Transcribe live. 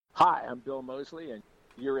Hi, I'm Bill Mosley, and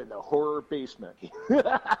you're in the horror basement. Lick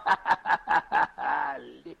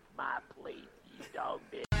my plate, you dog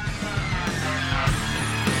bitch.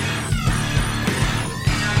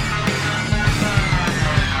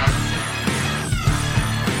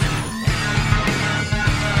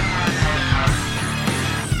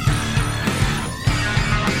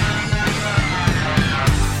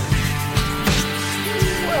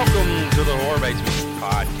 Welcome to the Horror Basement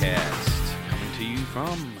Podcast, coming to you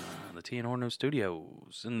from the T and Horno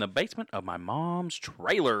Studios in the basement of my mom's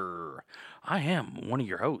trailer. I am one of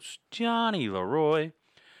your hosts, Johnny Leroy,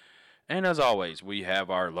 and as always, we have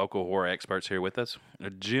our local horror experts here with us,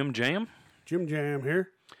 Jim Jam. Jim Jam here.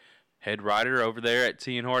 Head writer over there at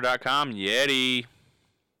tandhorror.com, Yeti.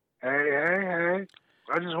 Hey.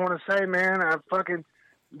 I just want to say, man, I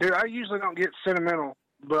usually don't get sentimental,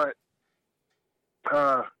 but,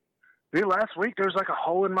 dude, last week there was like a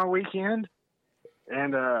hole in my weekend,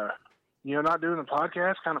 and, not doing a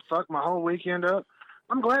podcast kind of fucked my whole weekend up.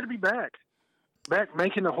 I'm glad to be back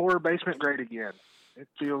making the horror basement great again. It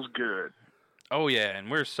feels good. Oh, yeah,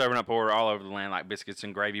 and we're serving up horror all over the land like biscuits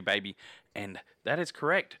and gravy, baby. And that is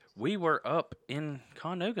correct. We were up in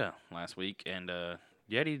Chattanooga last week, and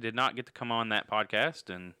Yeti did not get to come on that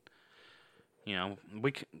podcast. And,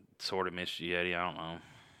 we sort of missed you, Yeti. I don't know.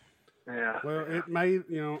 Yeah. Well, it made,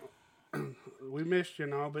 we missed you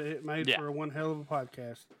and all, but it made for one hell of a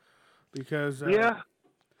podcast. Because,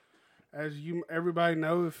 as everybody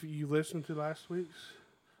know, if you listened to last week's,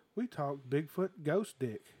 we talked Bigfoot ghost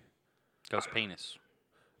dick. Ghost penis.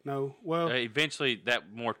 No, well... eventually,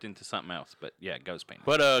 that morphed into something else, but yeah, ghost penis.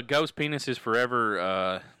 But ghost penis is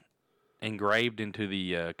forever engraved into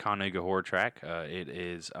the Chattanooga horror track. It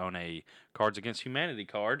is on a Cards Against Humanity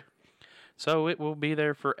card, so it will be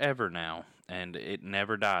there forever now, and it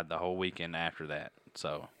never died the whole weekend after that,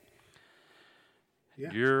 so...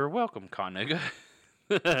 Yeah. You're welcome, Chattanooga.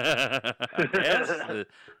 I guess.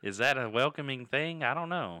 Is that a welcoming thing? I don't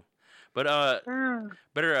know. But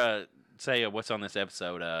better say what's on this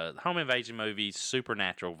episode. Home invasion movies,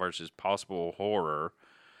 supernatural versus possible horror.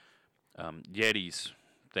 Yeti's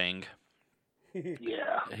thing.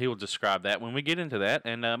 Yeah. He'll describe that when we get into that.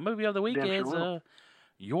 And movie of the week is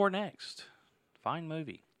You're Next. Fine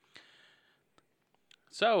movie.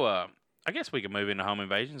 So, I guess we can move into home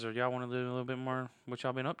invasions, or y'all want to do a little bit more what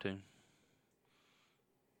y'all been up to?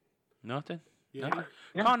 Nothing? Yeah. Nothing?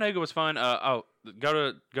 Chattanooga was fun.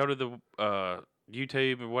 Go to the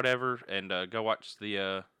YouTube or whatever and go watch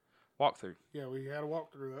the walkthrough. Yeah, we had a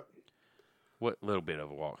walkthrough up. What little bit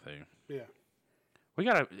of a walkthrough? Yeah. We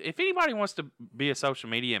gotta. If anybody wants to be a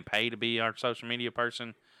social media and pay to be our social media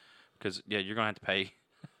person, because you're gonna have to pay.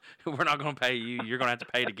 We're not gonna pay you. You're gonna have to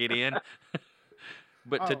pay to get in.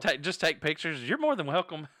 But to just take pictures, you're more than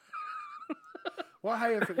welcome. Well,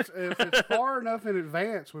 hey, if it's far enough in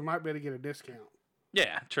advance, we might be able to get a discount.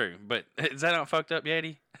 Yeah, true. But is that not fucked up,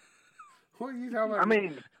 Yeti? What are you talking about? I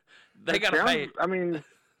mean, they got to pay. I mean,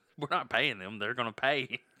 we're not paying them. They're going to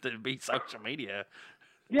pay to be social media.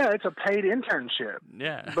 Yeah, it's a paid internship.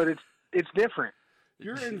 Yeah. But it's different.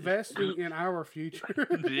 You're investing in our future.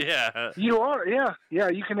 Yeah. You are, yeah. Yeah,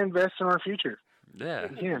 you can invest in our future. Yeah.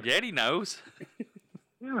 Yeti knows.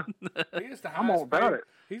 Yeah. I'm all about it.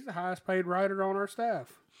 He's the highest paid writer on our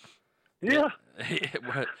staff. Yeah.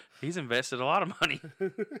 He's invested a lot of money.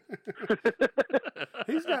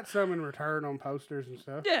 He's got some in return on posters and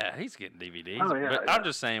stuff. Yeah, he's getting DVDs. Oh, yeah, but I'm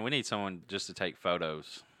just saying, we need someone just to take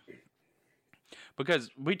photos.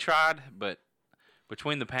 Because we tried, but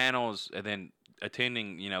between the panels and then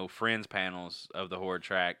attending, friends panels of the horror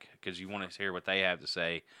track, because you want to hear what they have to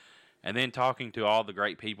say, and then talking to all the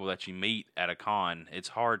great people that you meet at a con, it's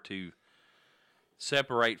hard to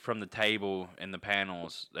separate from the table and the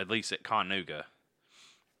panels, at least at Chattanooga,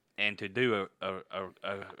 and to do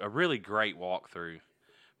a really great walkthrough,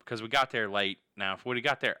 because we got there late. Now, if we'd have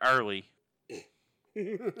got there early,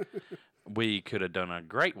 we could have done a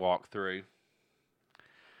great walkthrough.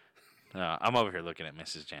 I'm over here looking at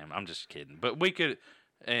Mrs. Jam. I'm just kidding. But we could,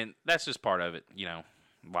 and that's just part of it.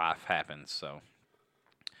 Life happens, so.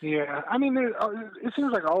 Yeah, I mean, it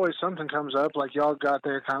seems like always something comes up. Like y'all got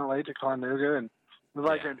there kind of late to Chattanooga, and it was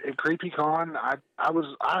like a creepy con. I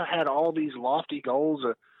had all these lofty goals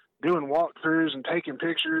of doing walkthroughs and taking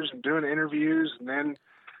pictures and doing interviews, and then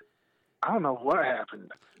I don't know what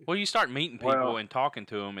happened. Well, you start meeting people and talking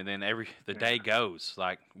to them, and then the day goes.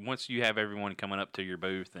 Like once you have everyone coming up to your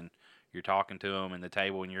booth and you're talking to them and the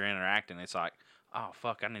table and you're interacting, it's like, oh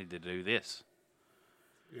fuck, I need to do this.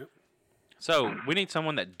 Yep. So we need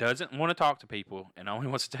someone that doesn't want to talk to people and only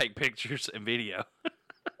wants to take pictures and video.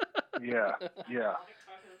 Yeah.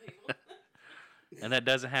 and that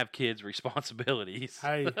doesn't have kids' responsibilities.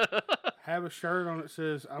 Hey, have a shirt on that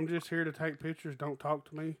says, "I'm just here to take pictures. Don't talk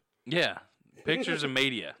to me." Yeah, pictures and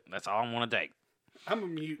media. That's all I want to take. I'm a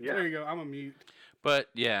mute. Yeah. There you go. I'm a mute. But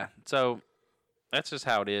yeah, so that's just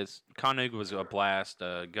how it is. Conuga was a blast.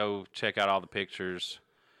 Go check out all the pictures.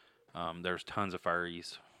 There's tons of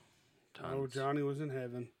furries. Tons. Oh, Johnny was in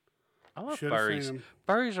heaven. I love Should've seen furries. him.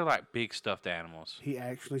 Furries are like big stuffed animals. He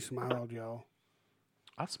actually smiled, y'all.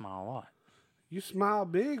 I smile a lot. You smile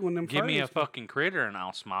big when them Give me a furries- fucking critter and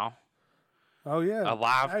I'll smile. Oh, yeah. A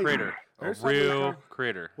live Hey, critter. A there's something real called-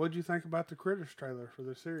 critter. What'd you think about the Critters trailer for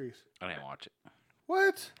the series? I didn't watch it.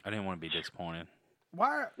 What? I didn't want to be disappointed.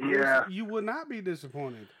 Why? Yeah. You would not be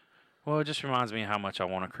disappointed. Well, it just reminds me how much I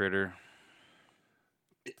want a critter.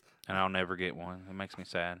 And I'll never get one. It makes me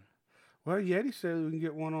sad. Well, Yeti said we can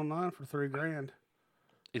get one online for $3,000.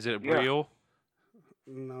 Is it Yeah. real?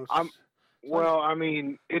 No, Well, I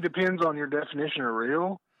mean, it depends on your definition of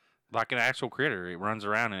real. Like an actual critter. It runs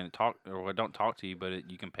around and it don't talk to you, but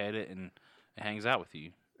you can pet it and it hangs out with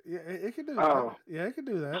you. yeah, it could do Oh. that. Yeah, it could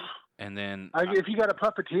do that. And then If you got a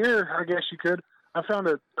puppeteer, I guess you could. I found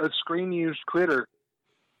a screen-used critter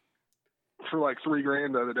for like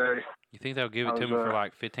 $3,000 the other day. you think they'll give it to me for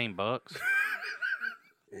like $15?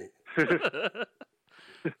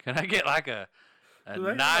 Can I get like a Do they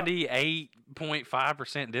have-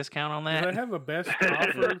 98.5% discount on Do they that? have a best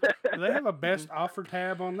offer? Do they have a best offer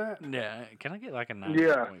tab on that? Yeah. Can I get like a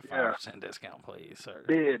Yeah, 98.5% discount, please, sir?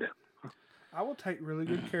 Bid. I will take really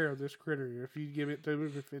good care of this critter if you give it to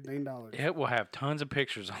me for $15. It will have tons of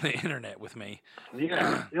pictures on the internet with me.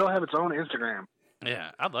 Yeah, it'll have its own Instagram.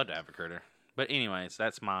 Yeah, I'd love to have a critter. But anyways,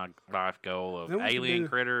 that's my life goal of Then we can alien do-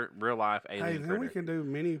 critter, real life alien Hey, then critter. we can do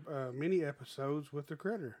mini episodes with the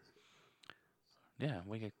critter. Yeah,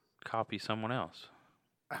 we could copy someone else.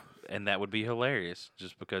 And that would be hilarious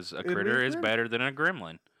just because a It'd be a critter is critter. better than a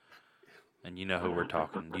gremlin. And you know who we're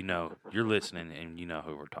talking. You know, you're listening and you know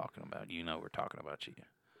who we're talking about. You know we're talking about you.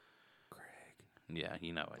 Greg, Yeah,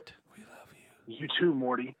 you know it. we love you. You too,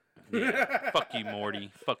 Morty. Yeah. Fuck you,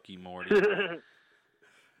 Morty. Fuck you, Morty.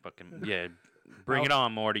 Fucking, yeah. Bring it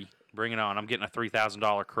on, Morty. Bring it on. I'm getting a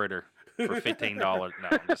 $3,000 critter for $15. No,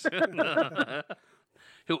 I'm just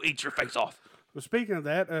he'll eat your face off. Well, speaking of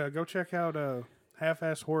that, go check out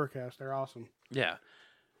Half-Ass Horrorcast. They're awesome. Yeah.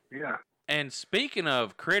 Yeah. And speaking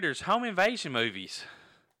of critters, home invasion movies.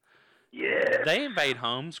 Yeah. They invade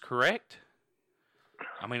homes, correct?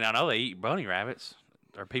 I mean, I know they eat bunny rabbits.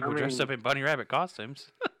 Or people dressed up in bunny rabbit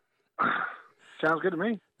costumes. Sounds good to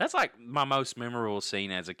me. That's like my most memorable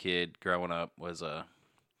scene as a kid growing up was,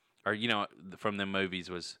 or, you know, from the movies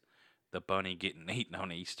was the bunny getting eaten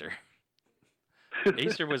on Easter.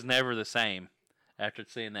 Easter was never the same after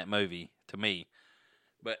seeing that movie to me.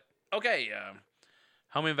 But, okay,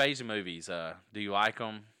 home invasion movies, do you like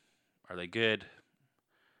them? Are they good?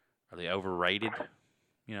 Are they overrated?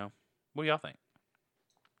 You know, what do y'all think?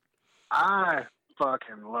 I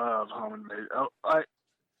fucking love home invasion. Oh,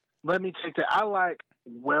 let me take that. I like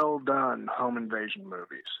well done home invasion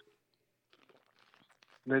movies.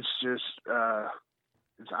 It's just, I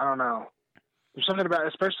don't know. There's something about it,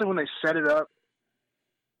 especially when they set it up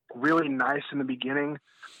really nice in the beginning.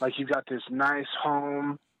 Like you've got this nice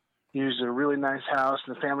home, use a really nice house,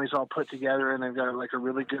 and the family's all put together, and they've got like a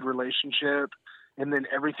really good relationship, and then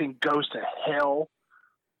everything goes to hell.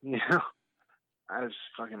 You know, I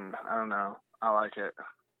don't know. I like it.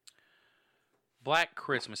 Black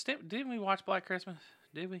Christmas. Didn't we watch Black Christmas?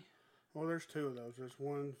 Did we? Well, there's two of those. There's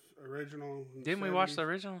one's original. in the Didn't we watch the 70s.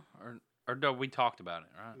 original? Or no, we talked about it,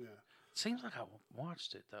 right? Yeah. Seems like I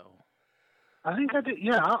watched it, though. I think I did.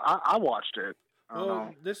 Yeah, I watched it. I don't Well,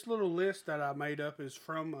 know. this little list that I made up is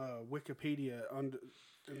from Wikipedia, and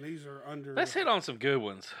these are under. Let's hit on some good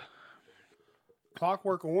ones.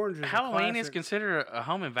 Clockwork Orange is Halloween a is classic. considered a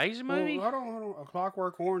home invasion movie? Well, hold on. A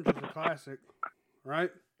Clockwork Orange is a classic,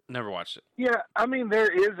 right? Never watched it. Yeah, I mean,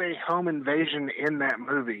 there is a home invasion in that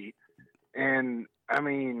movie, and I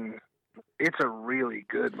mean, it's a really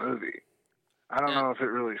good movie. I don't know if it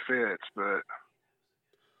really fits, but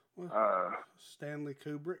Stanley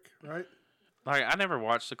Kubrick, right? Like, I never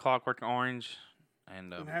watched The Clockwork Orange.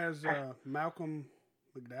 And It has Malcolm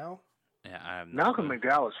McDowell. yeah, I have no Malcolm clue.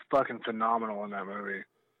 McDowell is fucking phenomenal in that movie.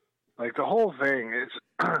 Like the whole thing is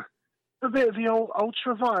a bit of the old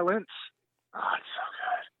ultra violence. Oh, it's so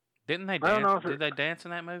good. Didn't they I don't know dance? if Did they dance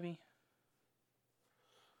in that movie?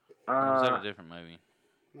 Uh, Or was that a different movie?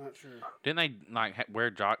 Not sure. Didn't they like wear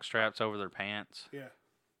jock straps over their pants? Yeah.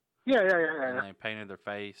 yeah. And they painted their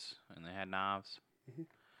face and they had knives. Mhm.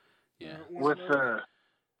 Yeah. With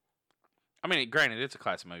I mean, granted, it's a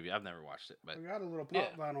classic movie. I've never watched it, but I got a little pop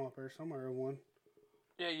Yeah. vinyl up there somewhere. One.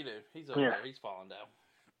 Yeah, you do. He's up there. He's falling down.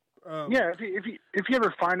 Yeah, if you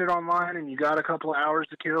ever find it online and you got a couple of hours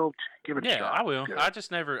to kill, give it a shot. Yeah, I will. I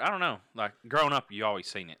just never. I don't know. Like growing up, you always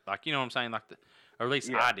seen it. Like you know what I'm saying. Like or at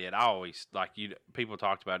least I did. I always people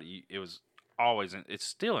talked about it. It was always. It's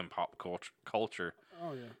still in pop culture.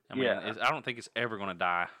 Oh yeah. I mean, I don't think it's ever going to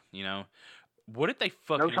die. You know. What if they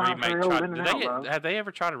fucking remake? Have they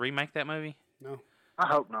ever tried to remake that movie? No. I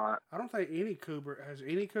hope not. I don't think any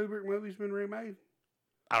Kubrick movies been remade.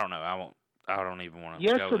 I don't know. I don't even want to.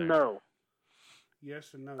 Yes go and there. no.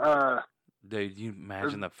 Yes and no. Dude, you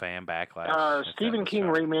imagine the fan backlash. Stephen King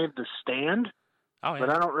remade The Stand. Oh yeah. But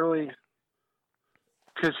I don't really,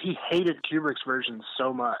 because he hated Kubrick's version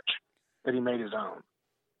so much that he made his own.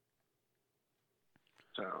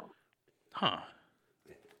 So. Huh.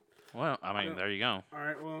 Well, I mean, there you go. All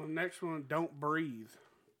right. Well, next one, Don't Breathe.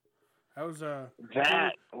 That was a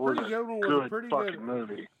pretty good fucking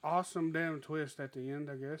movie. Awesome damn twist at the end,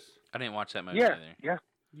 I guess. I didn't watch that movie either. Yeah.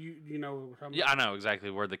 You know what we're talking about? Yeah, I know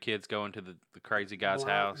exactly where the kids go into the crazy guy's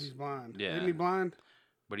house. He's blind. Yeah. Isn't he blind?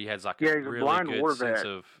 But he has like he's a a really blind good sense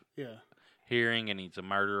of hearing, and he's a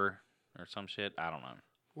murderer or some shit. I don't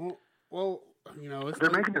know. Well, you know,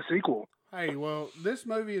 they're making a sequel. Hey, well, this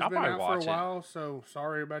movie has been out for a while, so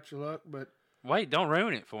sorry about your luck, but wait, don't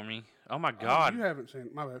ruin it for me. Oh my God, you haven't seen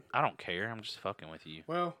it. My bad. I don't care. I'm just fucking with you.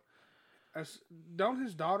 Well, don't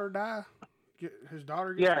his daughter die? His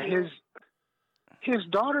daughter? His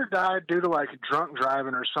daughter died due to like drunk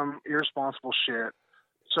driving or some irresponsible shit.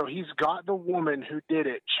 So he's got the woman who did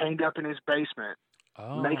it chained up in his basement,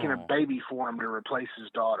 making a baby for him to replace his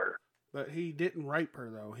daughter. But he didn't rape her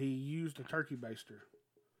though. He used a turkey baster.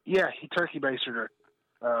 Yeah, he turkey basted her.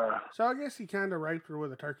 So I guess he kind of raped her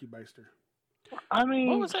with a turkey baster. I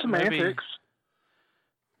mean, semantics.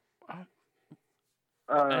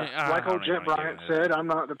 Like old Jet Bryant said, I'm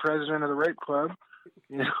not the president of the rape club.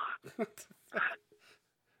 You know?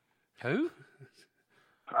 Who?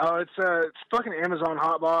 Oh, it's fucking Amazon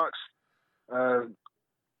Hotbox.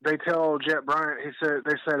 They tell Jet Bryant.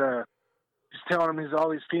 They said he's telling him he's all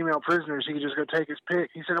these female prisoners. He can just go take his pick.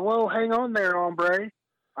 He said, "Well, hang on there, hombre.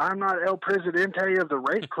 I'm not El Presidente of the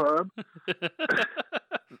rape club."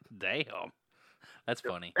 Damn. That's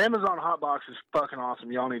funny. Amazon Hotbox is fucking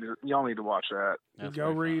awesome. Y'all need to watch that.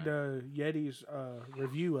 Go read Yeti's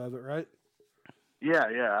review of it, right? Yeah,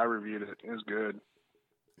 I reviewed it. It was good.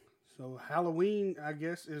 So Halloween, I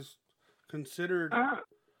guess, is considered.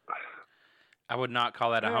 I would not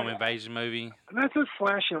call that a home invasion movie. That's a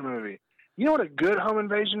slasher movie. You know what a good home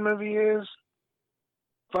invasion movie is?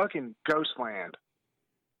 Fucking Ghostland.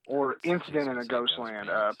 Or Incident in a Ghostland.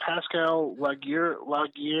 Pascal Laguerre,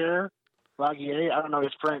 I don't know,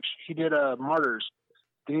 it's French. He did Martyrs.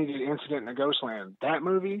 Then he did Incident in a Ghostland. That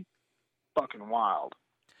movie, fucking wild.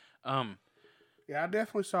 Yeah, I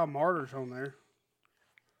definitely saw Martyrs on there.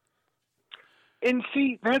 And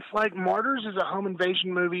see, that's like Martyrs is a home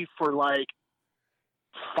invasion movie for like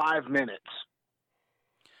 5 minutes.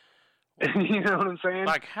 You know what I'm saying?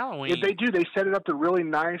 Like Halloween. If they do, they set it up to really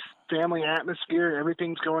nice family atmosphere.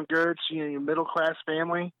 Everything's going good. So, you know, your middle class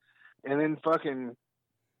family, and then fucking,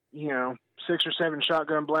 6 or 7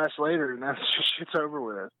 shotgun blasts later, and that's shit's over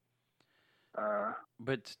with.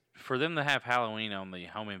 But for them to have Halloween on the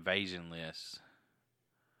home invasion list,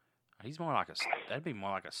 that'd be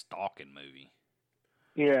more like a stalking movie.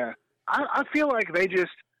 Yeah, I feel like they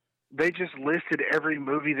just listed every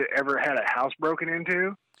movie that ever had a house broken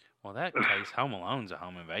into. Well, that case, Home Alone's a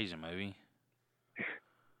home invasion movie.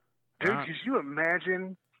 Dude, could you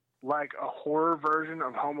imagine like a horror version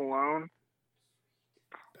of Home Alone?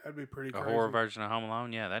 That'd be pretty crazy. A horror version of Home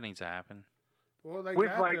Alone? Yeah, that needs to happen. Well,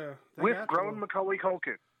 with grown Macaulay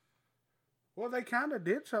Culkin. Well, they kind of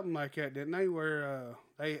did something like that, didn't they? Where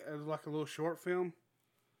it was like a little short film.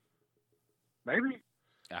 Maybe.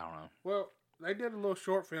 I don't know. Well, they did a little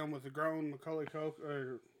short film with the grown Macaulay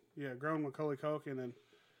Culkin, and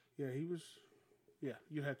he was. Yeah,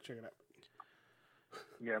 you had to check it out.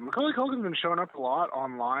 Yeah, Macaulay Culkin's been showing up a lot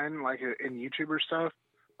online, like in YouTuber stuff.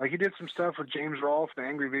 Like he did some stuff with James Rolfe, the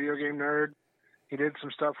Angry Video Game Nerd. He did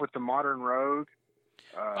some stuff with the Modern Rogue.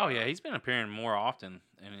 He's been appearing more often,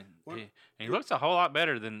 and he looks a whole lot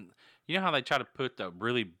better than. You know how they try to put the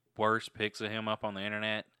really worst pics of him up on the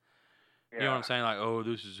internet. Yeah. You know what I'm saying? Like, oh,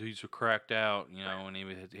 he's cracked out. You know, and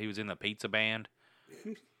he was in the pizza band.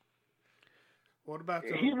 What about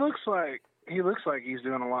he looks like he's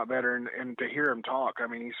doing a lot better, and to hear him talk, I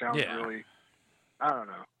mean, he sounds really. I don't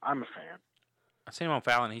know. I'm a fan. I seen him on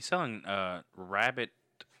Fallon. He's selling rabbit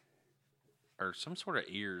or some sort of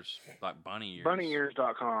ears, like bunny ears.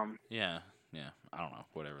 Bunnyears.com. Yeah. I don't know,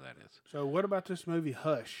 whatever that is. So, what about this movie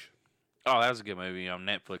Hush? Oh, that was a good movie on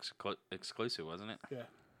Netflix exclusive, wasn't it? Yeah.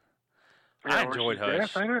 I enjoyed Hush.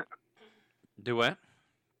 Deaf, ain't it? Do what?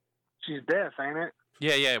 She's deaf, ain't it?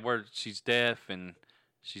 Yeah, where she's deaf and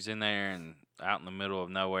she's in there and out in the middle of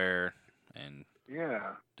nowhere, and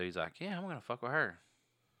dude's like, "Yeah, I'm gonna fuck with her."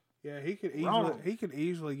 Yeah, he could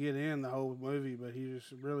easily get in the whole movie, but he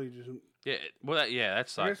just really just. Yeah, well,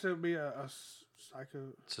 that's I like guess it would be a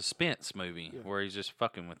psycho suspense movie where he's just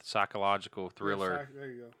fucking with psychological thriller. There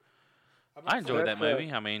you go. I enjoyed that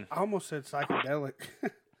movie. I mean, I almost said psychedelic.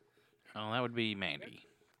 oh, that would be Mandy.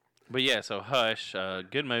 But yeah, so Hush,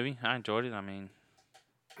 good movie. I enjoyed it. I mean,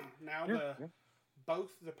 now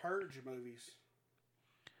both the Purge movies.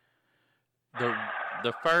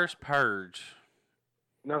 The first Purge.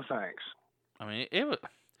 No thanks. I mean, it was,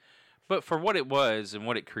 but for what it was and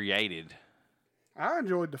what it created. I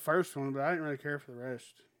enjoyed the first one, but I didn't really care for the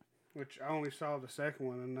rest. Which I only saw the second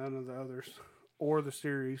one and none of the others, or the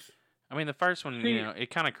series. I mean, the first one,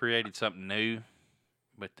 it kind of created something new,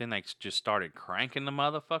 but then they just started cranking the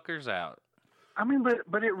motherfuckers out. I mean,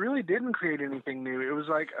 but it really didn't create anything new. It was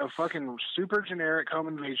like a fucking super generic home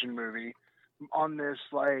invasion movie on this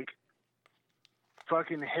like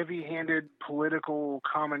fucking heavy-handed political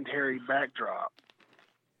commentary backdrop.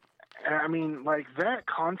 And I mean, like, that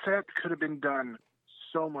concept could have been done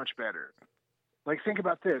so much better. Like, think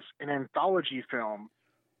about this. An anthology film,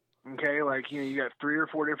 okay? Like, you got 3 or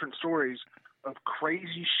 4 different stories of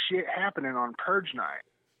crazy shit happening on Purge night.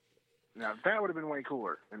 Now, that would have been way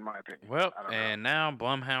cooler, in my opinion. Well, and now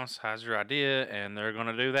Blumhouse has your idea, and they're going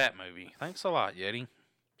to do that movie. Thanks a lot, Yeti.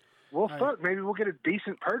 Well, fuck, maybe we'll get a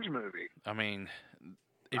decent Purge movie. I mean,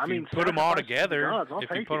 if you put them all together,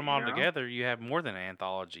 you have more than an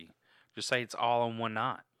anthology. Just say it's all on one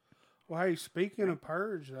night. Well, hey, speaking of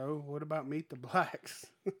Purge, though, what about Meet the Blacks?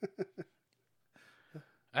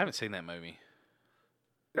 I haven't seen that movie.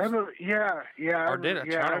 Yeah. Or did I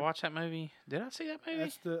try to watch that movie? Did I see that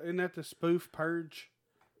movie? Isn't that the spoof Purge?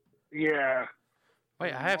 Yeah.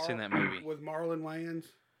 Wait, I have seen that movie. With Marlon Wayans.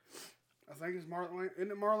 I think it's Marlon Wayans.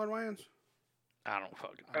 Isn't it Marlon Wayans? I don't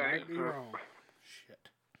fucking know. I might be wrong. Shit.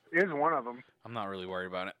 It is one of them. I'm not really worried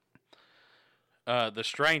about it. The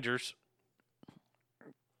Strangers.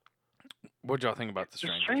 What'd y'all think about The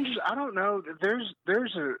Strangers? The Strangers, I don't know.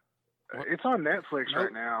 There's a... It's on Netflix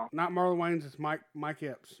right now. Not Marlon Wayans, it's Mike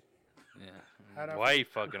Epps. Yeah. Way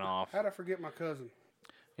fucking off. How'd I forget my cousin?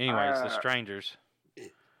 Anyways, The Strangers.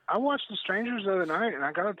 I watched The Strangers the other night, and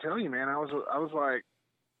I gotta tell you, man, I was like,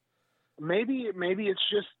 maybe it's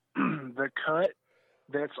just the cut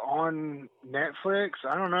that's on Netflix.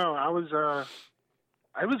 I don't know.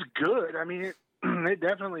 It was good. I mean, it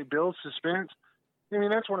definitely builds suspense. I mean,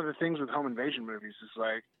 that's one of the things with home invasion movies is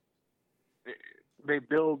like they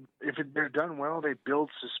build, if they're done well, they build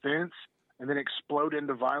suspense and then explode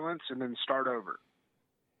into violence and then start over.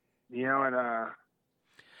 And I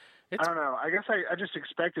don't know. I guess I just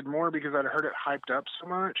expected more because I'd heard it hyped up so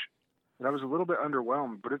much that I was a little bit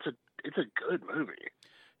underwhelmed. But it's a good movie.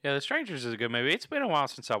 Yeah, The Strangers is a good movie. It's been a while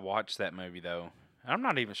since I watched that movie, though. I'm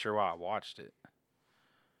not even sure why I watched it.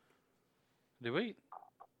 Did we?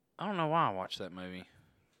 I don't know why I watched that movie.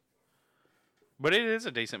 But it is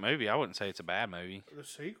a decent movie. I wouldn't say it's a bad movie. The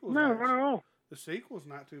sequel. No. The sequel's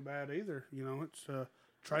not too bad either. It's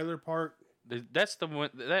Trailer Park. That's the one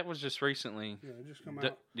that was just recently. Yeah, it just come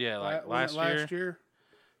out. Yeah, like last year.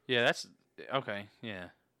 Yeah, that's okay. Yeah.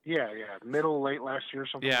 Yeah. Late last year or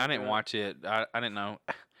something. Yeah, I didn't watch it. I didn't know.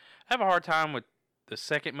 I have a hard time with the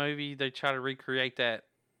second movie. They try to recreate that.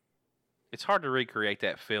 It's hard to recreate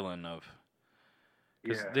that feeling of.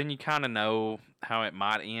 Because then you kind of know how it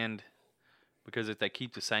might end. Because if they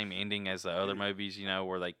keep the same ending as the other movies,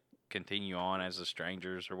 where they continue on as the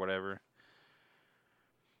strangers or whatever.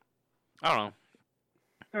 I don't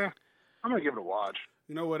know. I'm going to give it a watch.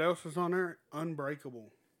 You know what else is on there?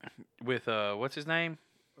 Unbreakable. With, what's his name?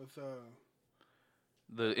 With,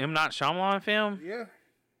 the M. Night Shyamalan film? Yeah.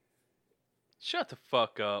 Shut the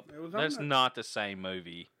fuck up. That's not the same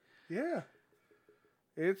movie. Yeah.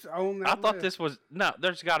 It's on that I thought this was... No,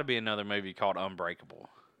 there's got to be another movie called Unbreakable.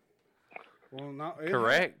 Well, no.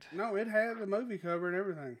 Correct? It had the movie cover and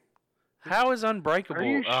everything. How is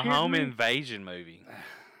Unbreakable a home invasion movie?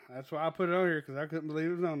 That's why I put it on here, because I couldn't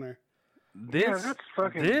believe it was on there.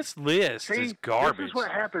 This list is garbage. This is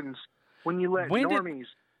what happens when you let normies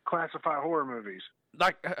classify horror movies.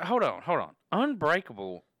 Like, hold on.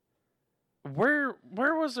 Unbreakable, where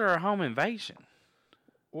was there a home invasion?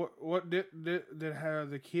 What did have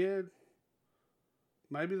the kid?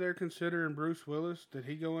 Maybe they're considering Bruce Willis. Did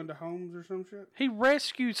he go into homes or some shit? He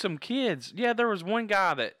rescued some kids. Yeah, there was one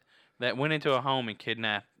guy that went into a home and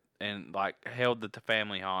kidnapped and held the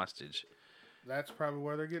family hostage. That's probably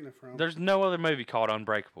where they're getting it from. There's no other movie called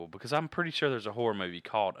Unbreakable because I'm pretty sure there's a horror movie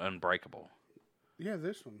called Unbreakable. Yeah,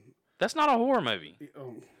 this one. That's not a horror movie.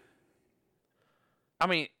 Oh. I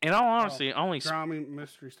mean, in all honesty, only drama,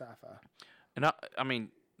 mystery, sci-fi. And I mean,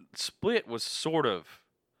 Split was sort of,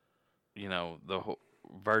 the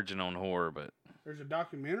virgin on horror, but there's a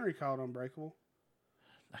documentary called Unbreakable.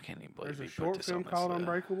 I can't even believe there's a short film called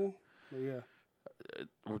Unbreakable. But yeah,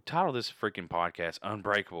 we'll title this freaking podcast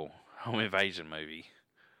 "Unbreakable Home Invasion Movie."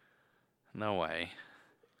 No way.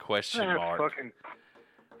 Question mark. Fucking.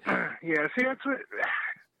 Yeah, see, that's what.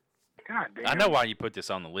 God damn. I know why you put this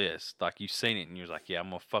on the list. Like, you've seen it, and you're like, yeah, I'm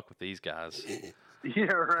going to fuck with these guys. Yeah,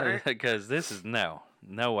 right. Because this is no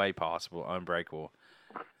way possible. Unbreakable.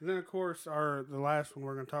 And then, of course, the last one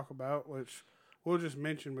we're going to talk about, which we'll just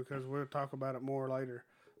mention because we'll talk about it more later.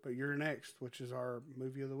 But You're Next, which is our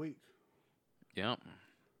movie of the week. Yep.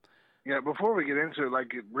 Yeah, before we get into it,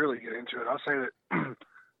 really get into it, I'll say that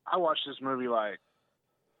I watched this movie, I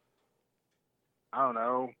don't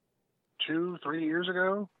know, 2-3 years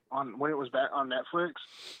ago when it was back on Netflix.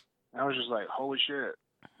 And I was just like, holy shit.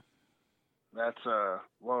 That's,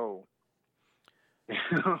 whoa.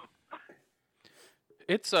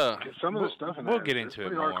 It's, some of the stuff in there, we'll get into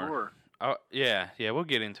it more. Hardcore. Oh, yeah, we'll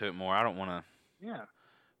get into it more. I don't want to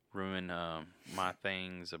ruin my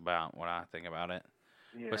things about what I think about it.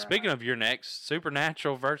 Yeah. But speaking of Your Next,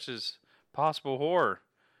 supernatural versus possible horror.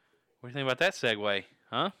 What do you think about that segue?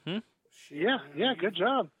 Huh? Yeah, good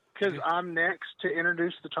job. Because I'm next to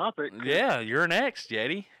introduce the topic. Yeah, you're next,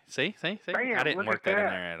 Yeti. See? Bam, I didn't work that in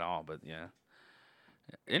there at all, but yeah.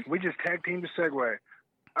 We just tag teamed a segue.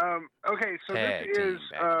 Okay, so tag this is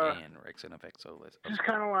Rex and Effects just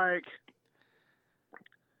kind of like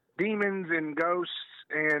demons and ghosts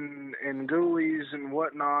and ghoulies and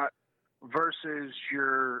whatnot versus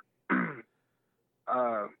your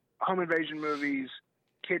home invasion movies,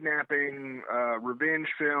 kidnapping, revenge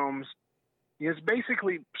films. It's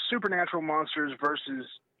basically supernatural monsters versus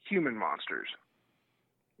human monsters.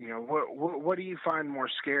 What do you find more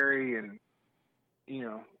scary, and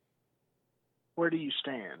where do you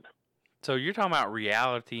stand? So you're talking about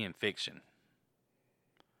reality and fiction.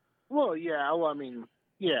 Well, yeah. Well, I mean,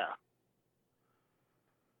 yeah.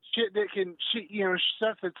 Shit that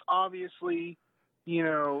stuff that's obviously, in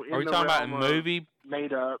Are we the talking about realm movie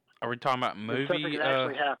made up? Are we talking about movie? Stuff that can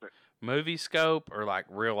actually happen. Movie scope or like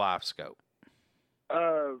real life scope?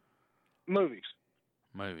 Movies.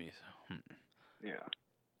 Movies. Yeah.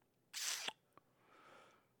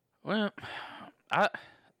 Well, I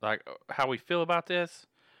like how we feel about this.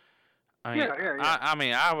 I mean, yeah. I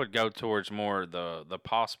mean, I would go towards more the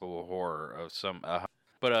possible horror of some.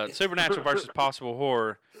 But supernatural versus possible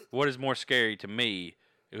horror. What is more scary to me?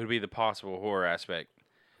 It would be the possible horror aspect.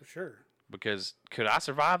 For sure. Because could I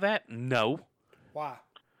survive that? No. Why?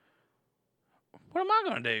 What am I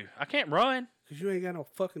gonna do? I can't run. Because you ain't got no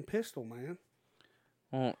fucking pistol, man.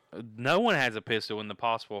 Well, no one has a pistol in the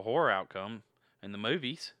possible horror outcome in the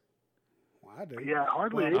movies. Well, I do. Yeah,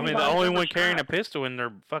 hardly. I mean, the only one carrying a pistol in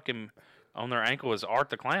their fucking on their ankle is Art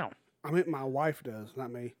the Clown. I mean, my wife does, not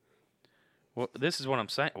me. Well, this is what I'm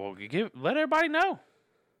saying. Well, let everybody know.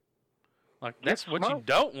 Like that's what you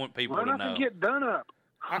don't want people to know. Run up and get done up.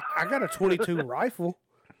 I got a 22 rifle.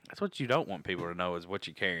 That's what you don't want people to know is what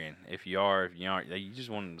you're carrying. If you are, if you aren't, you just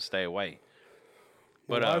want them to stay away.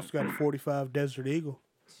 But my wife's got a 45 Desert Eagle.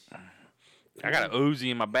 I got a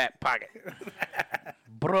Uzi in my back pocket.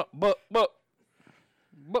 But,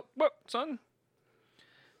 son.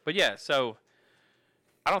 But yeah, so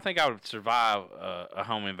I don't think I would survive a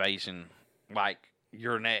home invasion like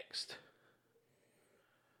You're Next.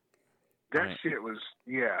 That shit was,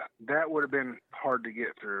 that would have been hard to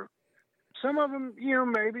get through. Some of them,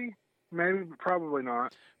 maybe, but probably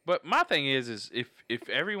not. But my thing is if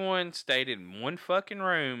everyone stayed in one fucking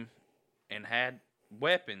room and had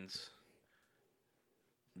weapons,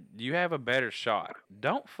 you have a better shot.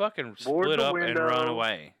 Don't fucking split up and run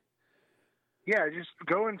away. Yeah, just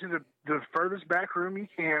go into the furthest back room you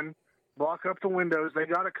can, block up the windows. They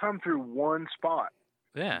got to come through one spot.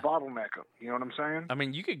 Yeah. Bottleneck them. You know what I'm saying? I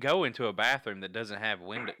mean, you could go into a bathroom that doesn't have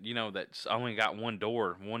window, that's only got one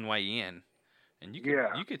door, one way in, and you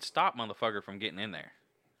could stop motherfucker from getting in there.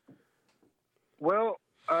 Well,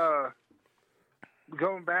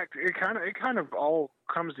 going back, it kind of all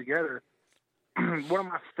comes together. One of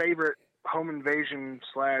my favorite home invasion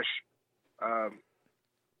 /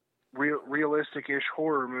 realistic-ish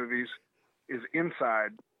horror movies is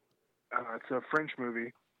Inside. It's a French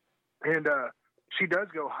movie, and she does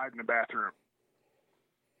go hide in the bathroom,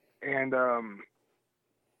 and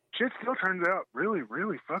shit still turns out really,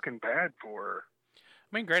 really fucking bad for her.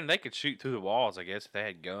 I mean, granted, they could shoot through the walls, I guess, if they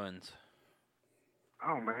had guns.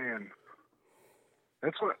 Oh, man.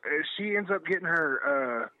 That's what... She ends up getting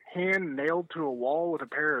her hand nailed to a wall with a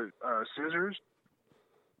pair of scissors.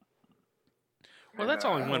 Well, that's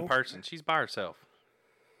only one person. She's by herself.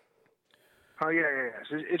 Oh, yeah.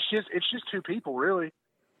 It's just two people, really.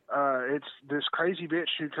 It's this crazy bitch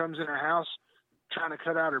who comes in her house trying to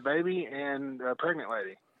cut out her baby and a pregnant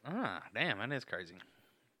lady. Ah, damn, that is crazy.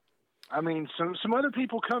 I mean, some other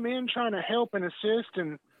people come in trying to help and assist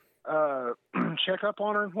and check up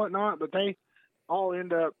on her and whatnot, but they all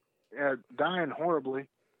end up dying horribly.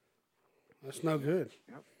 That's no good.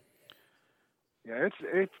 Yep. Yeah,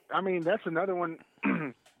 it's. I mean, that's another one.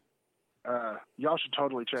 Y'all should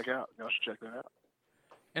totally check out. Y'all should check that out.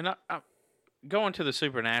 And I going to the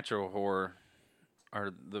supernatural horror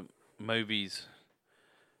or the movies.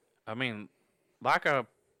 I mean, like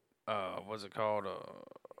what's it called?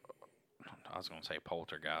 I was going to say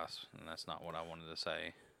Poltergeist, and that's not what I wanted to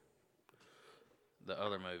say. The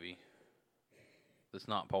other movie that's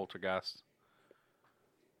not Poltergeist.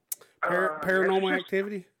 Paranormal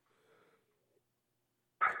Activity?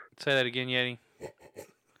 Say that again, Yeti.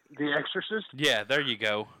 The Exorcist? Yeah, there you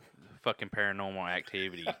go. Fucking Paranormal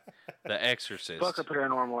Activity. The Exorcist. Fuck a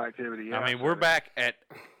Paranormal Activity, yeah. I mean, we're back at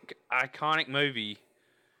iconic movie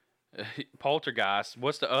Poltergeist.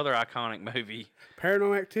 What's the other iconic movie?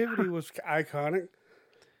 Paranormal Activity was iconic.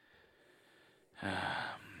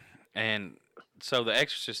 And so The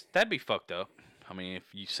Exorcist, that'd be fucked up. I mean, if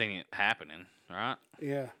you've seen it happening, right?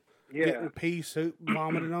 Yeah. Getting pea soup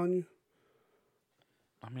vomited on you.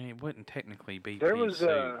 I mean, it wouldn't technically be there pea was,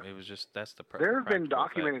 soup. It was just, that's the there have been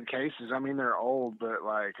documented cases. I mean, they're old, but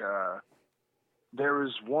like, there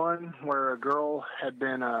was one where a girl had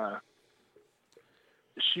been,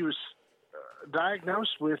 she was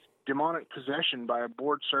diagnosed with demonic possession by a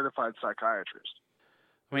board-certified psychiatrist.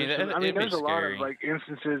 I mean, there's a lot of like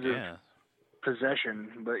instances of possession,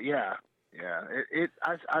 but yeah.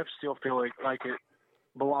 I still feel like it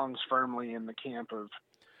belongs firmly in the camp of.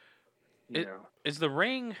 You know. Is The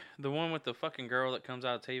Ring the one with the fucking girl that comes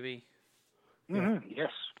out of TV? Mm-hmm.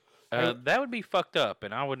 Yes. That would be fucked up,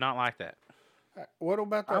 and I would not like that. What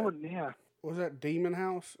about that? Yeah. Was that Demon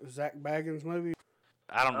House? Zach Baggins movie?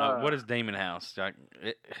 I don't know. What is Demon House? Like,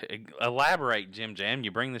 elaborate, Jim Jam.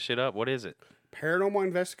 You bring the shit up. What is it? Paranormal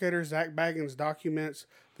investigator Zach Baggins documents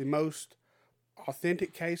the most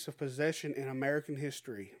authentic case of possession in American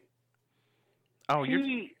history. Oh,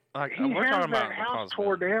 he we're has talking about that house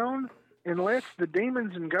tore down and lets the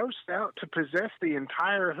demons and ghosts out to possess the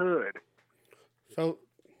entire hood. So,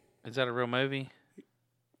 is that a real movie?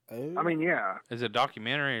 I mean, yeah. Is it a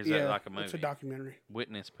documentary or is that like a movie? It's a documentary.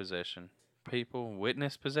 Witness possession. People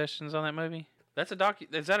witness possessions on that movie? That's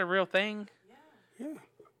is that a real thing? Yeah.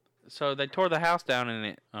 So they tore the house down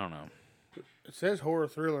and I don't know. It says horror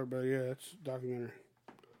thriller, but yeah, it's a documentary.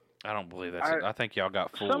 I don't believe that's it. I think y'all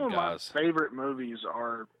got fooled, some of guys. My favorite movies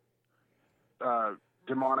are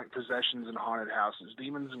demonic possessions in haunted houses.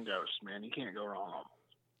 Demons and ghosts, man. You can't go wrong.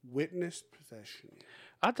 Witness possession.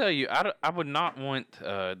 I'll tell you, I would not want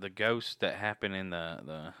the ghosts that happen in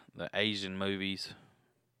the Asian movies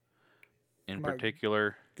in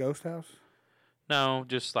particular. Ghost House? No,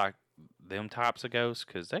 just like them types of ghosts,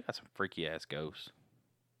 because they got some freaky-ass ghosts.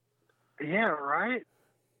 Yeah, right?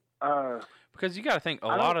 Because you got to think, a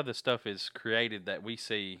lot of the stuff is created that we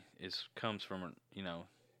see comes from,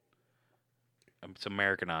 it's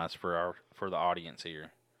Americanized for the audience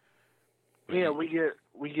here. Yeah, we get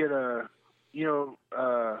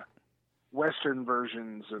Western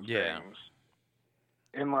versions of things.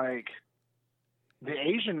 And like the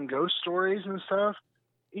Asian ghost stories and stuff,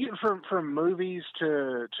 even from movies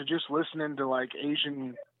to just listening to like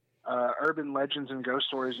Asian urban legends and ghost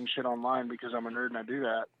stories and shit online, because I'm a nerd and I do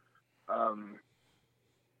that.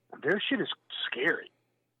 Their shit is scary.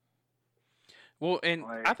 Well, and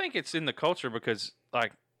I think it's in the culture because,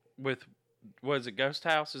 like, was it Ghost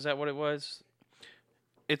House? Is that what it was?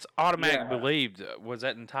 It's automatic believed. Was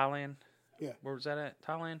that in Thailand? Yeah. Where was that at?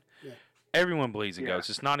 Thailand? Yeah. Everyone believes in ghosts.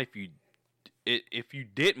 It's not if you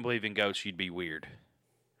didn't believe in ghosts, you'd be weird.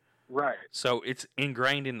 Right. So it's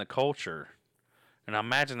ingrained in the culture. And I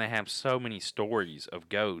imagine they have so many stories of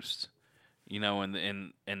ghosts, in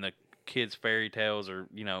the kids' fairy tales, or,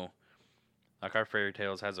 like our fairy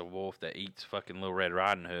tales has a wolf that eats fucking Little Red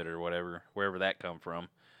Riding Hood or whatever, wherever that come from.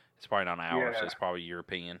 It's probably not ours, so it's probably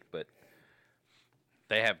European, but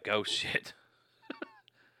they have ghost shit.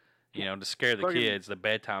 To scare the kids, the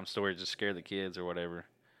bedtime stories to scare the kids or whatever.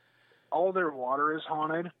 All their water is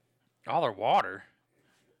haunted. All their water?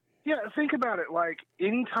 Yeah, think about it. Like,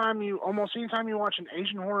 almost anytime you watch an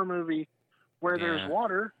Asian horror movie Where there's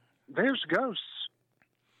water, there's ghosts.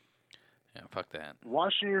 Yeah, fuck that.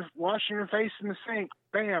 Washing your face in the sink,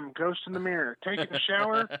 bam, ghost in the mirror. Taking a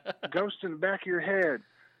shower, ghost in the back of your head.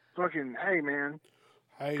 Fucking, hey, man.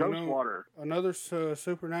 Hey, ghost water. Another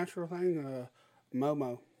supernatural thing,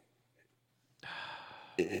 Momo.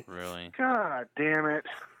 Really? God damn it.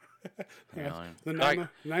 Yeah, the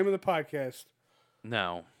name of the podcast.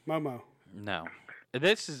 No. Momo. No.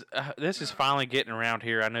 This is finally getting around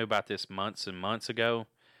here. I knew about this months and months ago,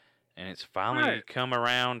 and it's finally come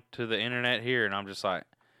around to the internet here, and I'm just like,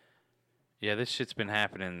 yeah, this shit's been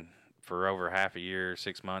happening for over half a year,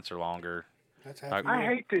 6 months or longer. That's I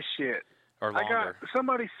hate this shit. Or longer.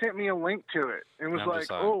 Somebody sent me a link to it and was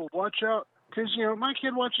like, oh, watch out. Because, my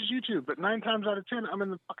kid watches YouTube, but 9 times out of 10, I'm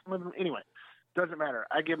in the fucking living room. Anyway, doesn't matter.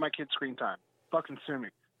 I give my kid screen time. Fucking sue me.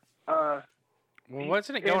 Well,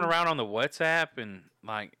 wasn't it going around on the WhatsApp and,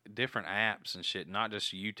 like, different apps and shit, not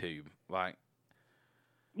just YouTube? Like,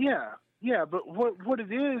 yeah, but what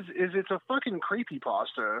it is it's a fucking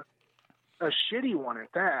creepypasta, a shitty one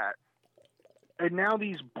at that. And now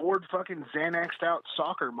these bored fucking Xanaxed out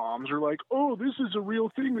soccer moms are like, oh, this is a real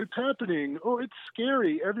thing that's happening. Oh, it's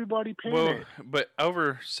scary. Everybody panic. Well, but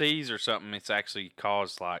overseas or something, it's actually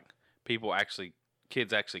caused, like,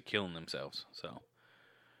 kids actually killing themselves, so,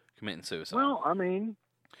 committing suicide. Well, I mean.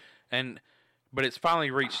 But it's finally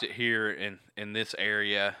reached it here in this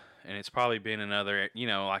area, and it's probably been another,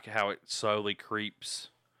 like how it slowly creeps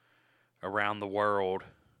around the world.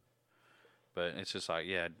 But it's just like,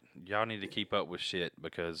 yeah, y'all need to keep up with shit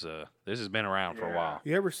because this has been around for a while.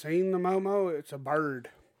 You ever seen the Momo? It's a bird.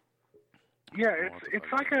 Yeah,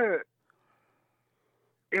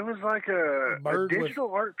 it was like a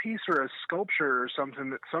digital art piece or a sculpture or something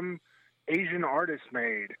that some Asian artist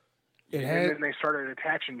made. And then they started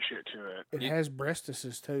attaching shit to it. It has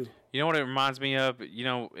breastises too. You know what it reminds me of?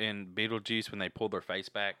 In Beetlejuice when they pulled their face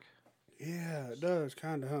back? Yeah, it does,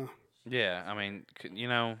 kind of, huh? Yeah, I mean,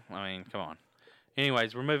 come on.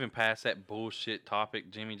 Anyways, we're moving past that bullshit topic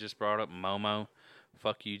Jimmy just brought up, Momo.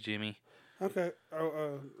 Fuck you, Jimmy. Okay,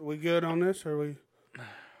 we good on this, or we?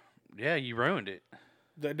 Yeah, you ruined it.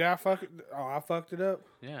 Did I fuck it? Oh, I fucked it up?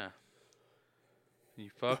 Yeah. You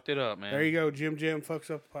fucked it up, man. There you go, Jim fucks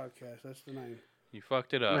up the podcast. That's the name. You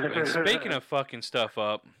fucked it up. And speaking of fucking stuff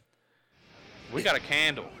up, we got a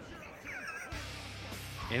candle.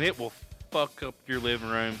 And it will fuck up your living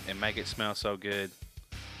room and make it smell so good.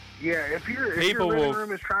 Yeah, if your living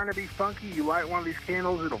room is trying to be funky, you light one of these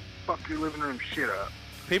candles, it'll fuck your living room shit up.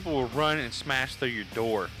 People will run and smash through your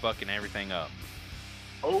door, fucking everything up.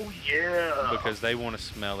 Oh, yeah. Because they want to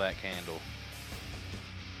smell that candle.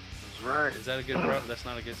 That's right. Is that a good That's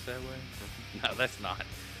not a good segue? No, that's not.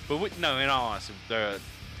 But in all honesty, the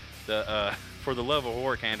For the Love of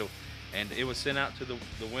Horror candle, and it was sent out to the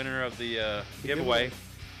winner of the giveaway.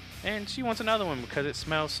 And she wants another one because it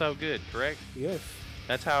smells so good, correct? Yes.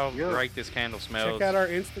 That's how great this candle smells. Check out our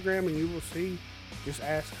Instagram and you will see. Just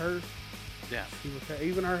ask her. Yeah.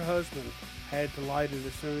 Even her husband had to light it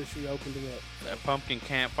as soon as she opened it up. A pumpkin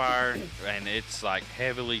campfire, and it's like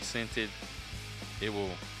heavily scented. It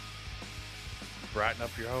will brighten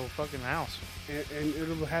up your whole fucking house. And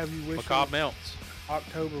it'll have you wish Macabre Melts.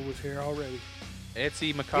 October was here already.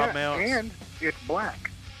 Etsy Macabre Melts. And it's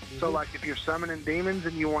black. So, like, if you're summoning demons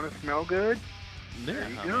and you want to smell good, there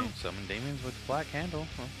you go. Summon demons with black candle.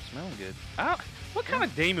 Well, smelling good. What kind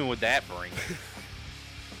of demon would that bring?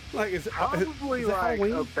 Like, it's probably like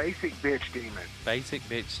Halloween? A basic bitch demon. Basic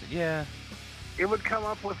bitch, yeah. It would come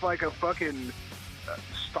up with, like, a fucking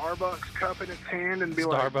Starbucks cup in its hand and be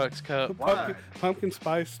Starbucks cup. Pumpkin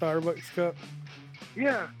spice Starbucks cup.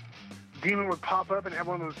 Yeah. Demon would pop up and have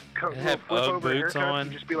one of those have flip over boots haircuts on.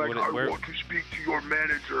 And just be like, I want to speak to your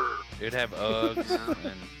manager. It'd have Uggs.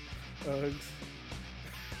 Uggs.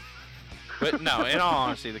 But no, in all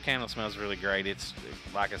honesty, the candle smells really great. It's,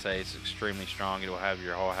 like I say, it's extremely strong. It'll have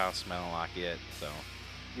your whole house smelling like it. So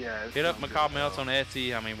yeah, hit up Macabre Melts on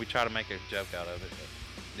Etsy. I mean, we try to make a joke out of it,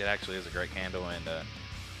 but it actually is a great candle, and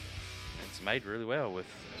it's made really well with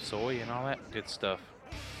soy and all that good stuff.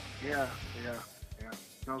 Yeah.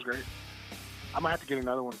 Smells great. I might have to get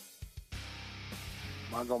another one.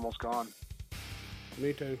 Mine's almost gone.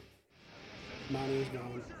 Me too. Mine is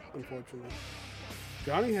gone, unfortunately.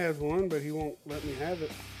 Johnny has one, but he won't let me have it.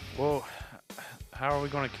 Well, how are we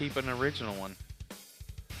going to keep an original one?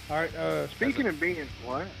 All right. Speaking of being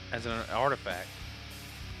what? As an artifact.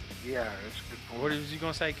 Yeah, that's a good point. What was you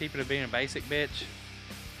going to say? Keep it being a basic bitch?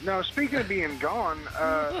 No, speaking of being gone,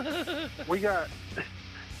 we got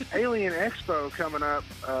Alien Expo coming up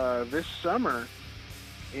this summer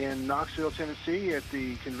in Knoxville, Tennessee at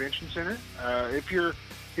the convention center. If you're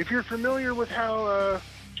if you're familiar with how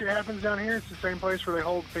shit happens down here, it's the same place where they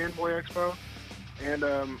hold Fanboy Expo. And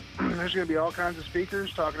there's going to be all kinds of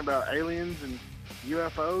speakers talking about aliens and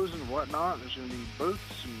UFOs and whatnot. There's going to be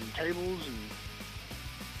booths and tables, and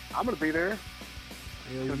I'm going to be there.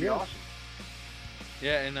 It's going to be awesome.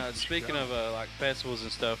 Yeah, and speaking of like festivals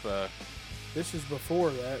and stuff, this is before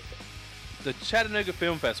that. The Chattanooga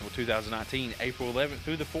Film Festival 2019, April 11th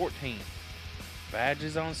through the 14th.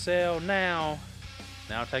 Badges on sale now.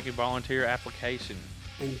 Now taking volunteer application.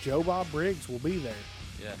 And Joe Bob Briggs will be there.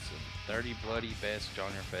 Yes, 30 bloody best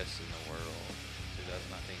genre fests in the world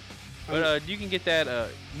 2019. But you can get that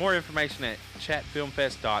more information at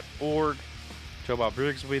chatfilmfest.org. Joe Bob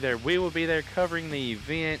Briggs will be there. We will be there covering the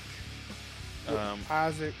event.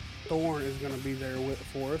 Isaac Thorne is going to be there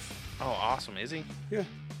for us. Oh, awesome. Is he? Yeah,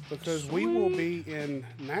 because we will be in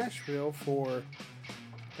Nashville for...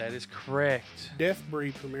 That is correct. Death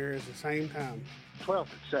Breed premiere at the same time. 12th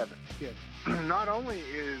at 7. Yeah. Not only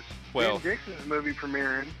is Ben Dixon's movie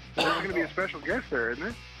premiering, there's going to be a special guest there, isn't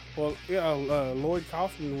there? Well, yeah, Lloyd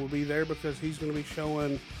Kaufman will be there because he's going to be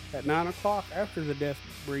showing at 9 o'clock after the Death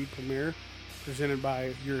Breed premiere, presented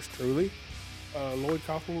by yours truly. Lloyd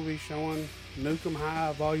Kaufman will be showing Nukem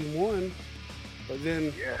High Volume 1, but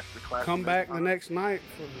then come back the next night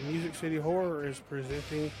for Music City Horror is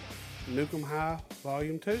presenting Nukem High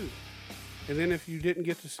Volume 2. And then if you didn't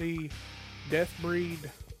get to see Death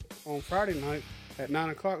Breed on Friday night at 9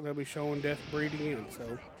 o'clock, they'll be showing Death Breed again.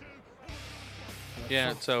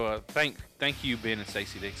 So thank you, Ben and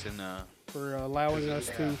Stacey Dixon, for allowing us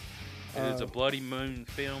to. It's a Bloody Moon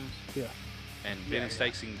Films. Yeah. And Ben and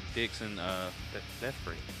Stacey Dixon, Death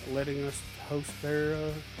Breed, letting us host their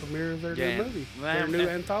premiere of their new movie, their new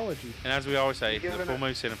anthology. And as we always say, the Full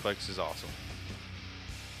Moon Cineplex is awesome.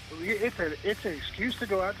 It's an excuse to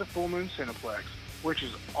go out to Full Moon Cineplex, which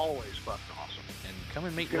is always fucking awesome. And come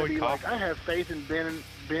and meet Lloyd Kaufman. I have faith in Ben's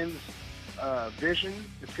vision.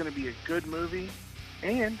 It's going to be a good movie.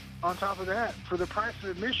 And on top of that, for the price of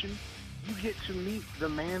admission, you get to meet the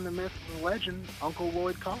man, the myth, the legend, Uncle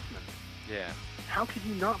Lloyd Kaufman. Yeah. How could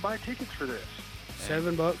you not buy tickets for this?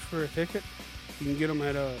 $7 for a ticket. You can get them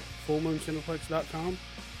at fullmooncineplex.com.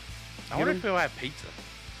 I wonder if they'll have pizza.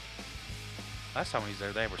 Last time he was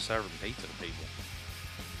there, they were serving pizza to people.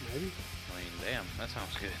 Maybe. I mean, damn, that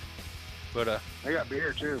sounds good. But they got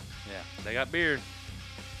beer too. Yeah, they got beer.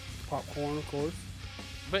 Popcorn, of course.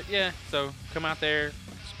 But yeah, so come out there,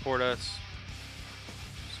 support us,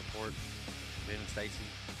 support Ben and Stacey.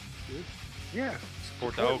 Yeah.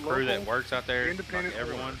 Support the whole crew that works out there, like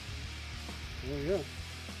everyone. Oh yeah.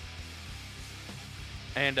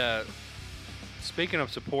 And speaking of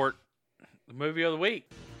support, the movie of the week.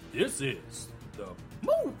 This is the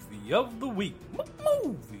movie of the week.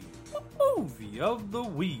 Movie of the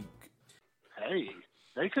week. Hey,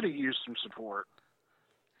 they could have used some support.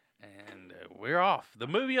 And we're off. The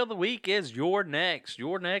movie of the week is You're Next.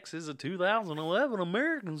 You're Next is a 2011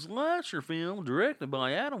 American slasher film directed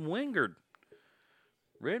by Adam Wingard.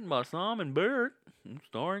 Written by Simon Barrett.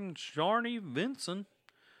 Starring Sharni Vinson,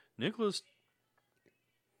 Nicholas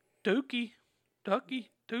Tucci.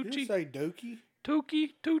 Did you say Dookie?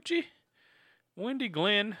 Tucci. Wendy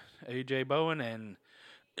Glenn, A.J. Bowen, and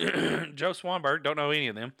Joe Swanberg. Don't know any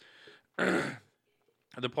of them.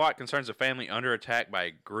 The plot concerns a family under attack by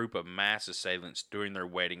a group of mass assailants during their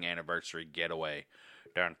wedding anniversary getaway.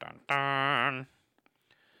 Dun, dun, dun.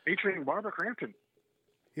 Featuring Barbara Crampton.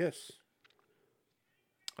 Yes.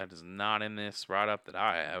 That is not in this write-up that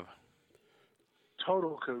I have.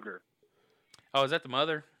 Total cougar. Oh, is that the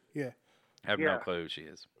mother? Yeah. I have no clue who she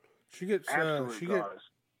is. She gets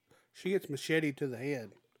she gets machete to the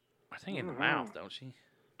head. I think in the mouth, don't she?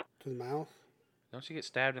 To the mouth? Don't she get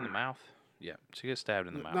stabbed in the mouth? Yeah, she gets stabbed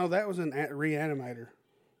in the mouth. No, that was an Reanimator.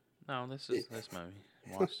 No, this is this movie.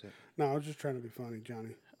 Watched it. No, I was just trying to be funny,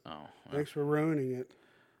 Johnny. Oh. Well. Thanks for ruining it.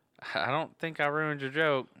 I don't think I ruined your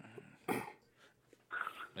joke.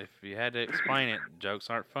 If you had to explain it, jokes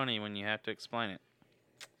aren't funny when you have to explain it.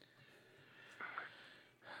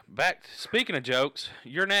 Speaking of jokes,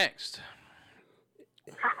 you're next.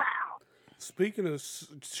 Speaking of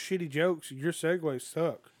shitty jokes, your segues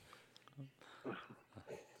suck.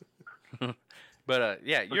 But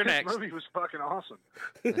yeah, you're next. The movie was fucking awesome.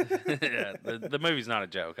 Yeah, the movie's not a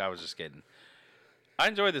joke. I was just kidding. I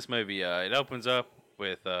enjoyed this movie. It opens up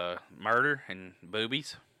with murder and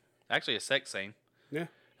boobies. Actually, a sex scene. Yeah.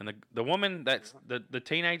 And the woman that's the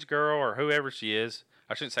teenage girl or whoever she is,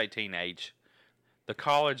 I shouldn't say teenage. The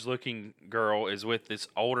college-looking girl is with this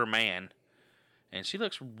older man, and she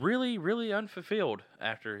looks really, really unfulfilled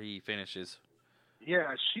after he finishes.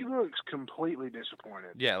 Yeah, she looks completely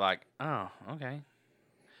disappointed. Yeah, like, oh, okay.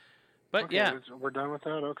 But okay, yeah, we're done with that.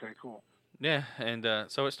 Okay, cool. Yeah, and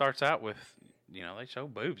so it starts out with, they show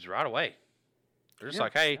boobs right away. They're just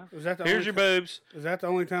like, hey, here's your boobs. Is that the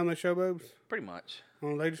only time they show boobs? Pretty much.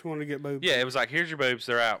 Well, they just wanted to get boobs. Yeah, it was like, here's your boobs.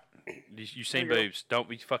 They're out. You seen boobs. Don't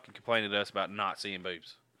be fucking complaining to us about not seeing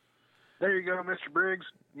boobs. There you go, Mr. Briggs.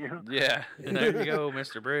 Yeah, there you go,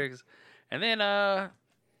 Mr. Briggs. And then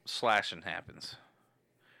slashing happens.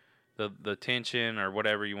 The tension, or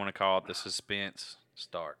whatever you want to call it, the suspense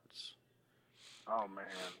starts. Oh, man.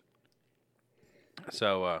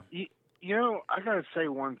 So, I got to say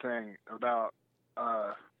one thing about,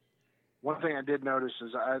 one thing I did notice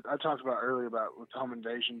is I talked about earlier about with home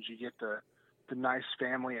invasions, you get the nice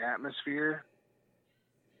family atmosphere,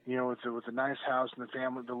 with the nice house and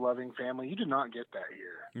the loving family. You do not get that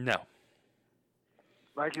here. No.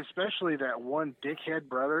 Like, especially that one dickhead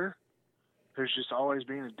brother who's just always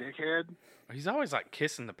being a dickhead. He's always like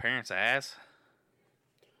kissing the parents' ass.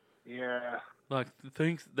 Yeah. Like,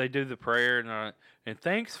 thanks, they do the prayer and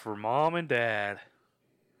thanks for mom and dad.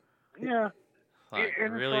 Yeah. Like,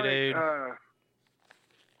 and really, dude?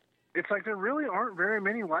 It's like there really aren't very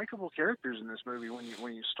many likable characters in this movie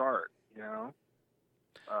when you start, No,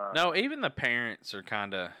 even the parents are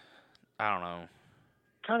kind of, I don't know.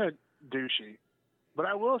 Kind of douchey. But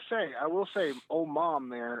I will say, old mom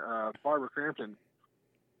there, Barbara Crampton,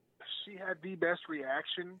 she had the best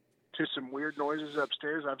reaction to some weird noises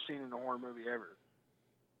upstairs I've seen in a horror movie ever.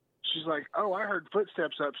 She's like, "Oh, I heard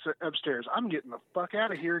footsteps upstairs. I'm getting the fuck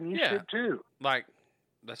out of here, and you should too." Like,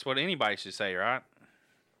 that's what anybody should say, right?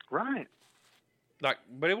 Right. Like,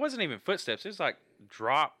 but it wasn't even footsteps. It was like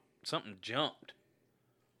something jumped.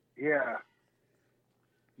 Yeah.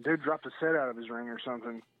 Dude dropped a set out of his ring or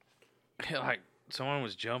something. Like, someone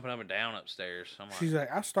was jumping up and down upstairs. She's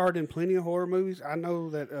like, I starred in plenty of horror movies. I know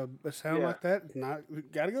that a sound like that is not,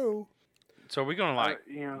 gotta go. So are we going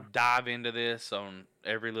to, dive into this on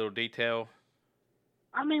every little detail?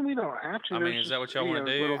 I mean, we don't have to. I mean, is that what y'all want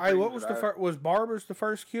to do? Hey, what was the first? Was Barbara's the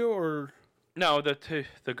first kill, or? No, the two.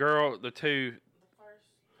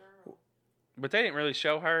 But they didn't really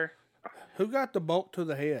show her. Who got the bolt to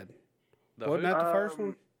the head? Wasn't that the first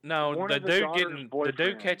one? No, the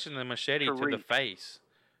dude catching the machete to the face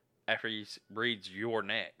after he reads "You're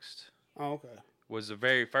next." Oh, okay. Was the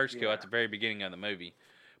very first kill at the very beginning of the movie,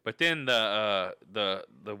 but then the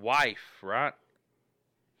wife, right?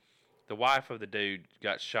 The wife of the dude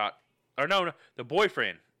got shot, or no, the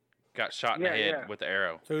boyfriend got shot in the head with the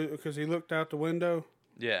arrow. So because he looked out the window.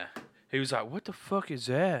 Yeah, he was like, "What the fuck is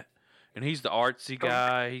that?" And he's the artsy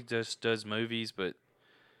guy. He just does movies,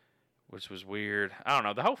 which was weird. I don't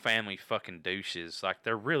know. The whole family fucking douches. Like,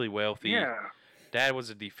 they're really wealthy. Yeah. Dad was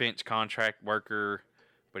a defense contract worker,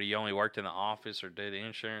 but he only worked in the office or did the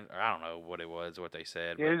insurance. Or I don't know what it was, what they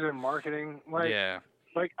said. Yeah, he's in marketing. Like,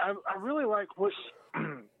 Like, I really like what...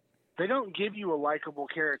 they don't give you a likable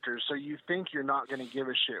character, so you think you're not going to give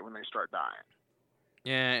a shit when they start dying.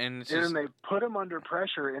 Yeah, and then they put them under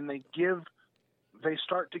pressure, and they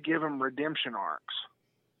start to give them redemption arcs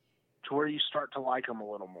to where you start to like them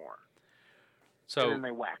a little more. So, and then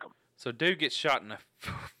they whack them. So dude gets shot in the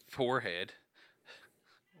forehead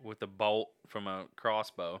with a bolt from a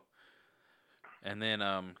crossbow. And then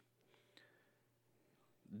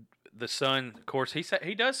the son, of course,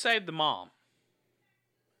 he does save the mom.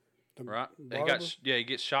 Right? He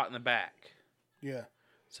gets shot in the back. Yeah.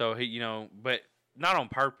 So he, but not on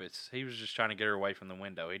purpose. He was just trying to get her away from the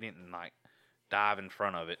window. He didn't dive in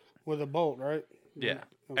front of it. With a bolt, right? Yeah.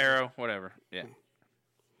 Okay. Arrow, whatever. Yeah.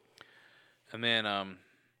 And then,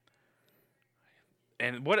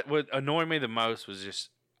 and what annoyed me the most was just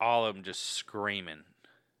all of them just screaming.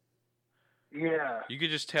 Yeah. You could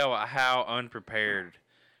just tell how unprepared,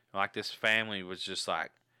 like, this family was just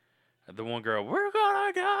like, the one girl, "We're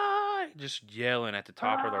gonna die," just yelling at the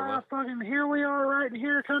top of their lungs. Fucking here we are right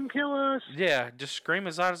here, come kill us. Yeah, just scream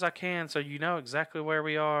as loud as I can so you know exactly where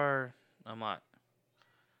we are. I'm like,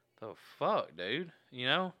 the fuck, dude?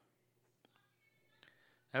 That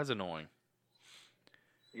was annoying.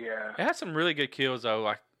 Yeah. It had some really good kills, though.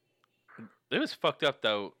 Like, it was fucked up,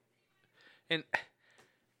 though. And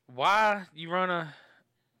why you run a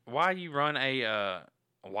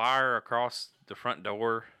wire across the front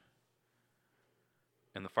door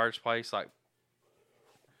in the first place? Like,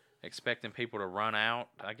 expecting people to run out,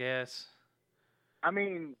 I guess. I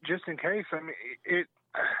mean, just in case. I mean, it.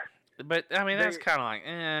 But I mean, that's kind of like,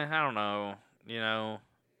 I don't know.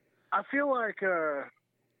 I feel like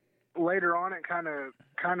later on it kind of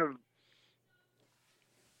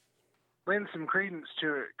lends some credence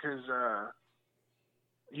to it because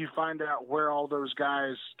you find out where all those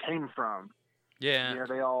guys came from. Yeah.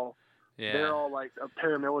 They all Yeah. They're all like a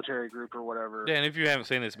paramilitary group or whatever. Yeah, and if you haven't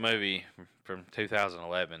seen this movie from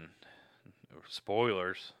 2011,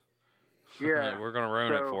 spoilers. Yeah. We're going to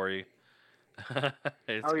ruin it for you.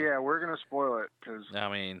 We're going to spoil it. Cause,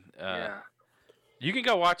 I mean, yeah. You can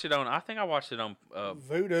go watch it on, I think I watched it on...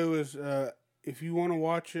 Vudu is, if you want to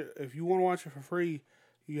watch it for free,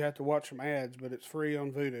 you have to watch some ads, but it's free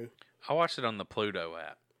on Vudu. I watched it on the Pluto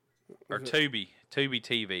app. Or Tubi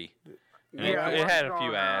TV. And Yeah, it had a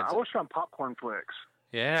few ads. I watched it on Popcorn Flix.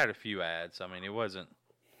 Yeah, it had a few ads. I mean, it wasn't...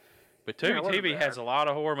 But Tubi it wasn't TV bad. has a lot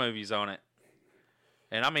of horror movies on it.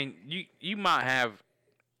 And, I mean, you might have...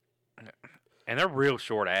 And they're real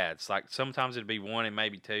short ads. Like, sometimes it'd be one and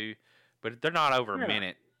maybe two. But they're not over a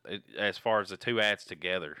minute as far as the two ads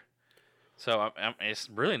together. So, it's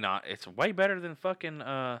really not... It's way better than fucking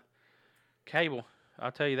cable.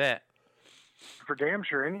 I'll tell you that. For damn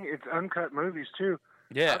sure. And it's uncut movies, too.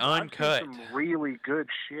 Yeah, I've uncut. seen some really good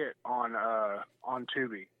shit on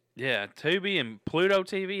Tubi. Yeah, Tubi and Pluto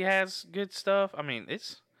TV has good stuff. I mean,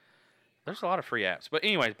 there's a lot of free apps. But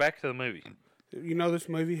anyways, back to the movie. You know this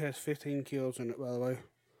movie has 15 kills in it, by the way.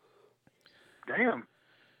 Damn.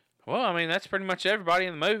 Well, I mean, that's pretty much everybody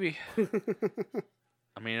in the movie.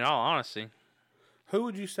 I mean, in all honesty. Who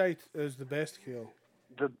would you say is the best kill?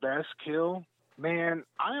 The best kill? Man,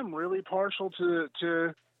 I am really partial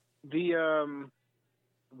to the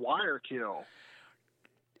wire kill.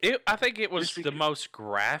 I think it was the most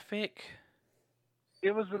graphic.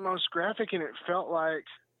 It was the most graphic, and it felt like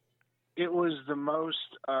it was the most...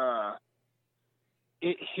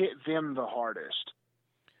 it hit them the hardest.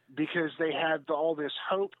 Because they had all this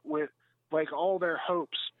hope with... Like, all their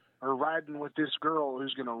hopes are riding with this girl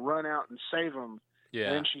who's going to run out and save them. Yeah.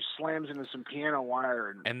 And then she slams into some piano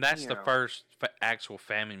wire. And that's the first actual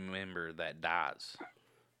family member that dies.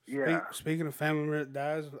 Yeah. Speaking of family member that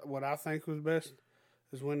dies, what I think was best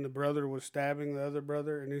is when the brother was stabbing the other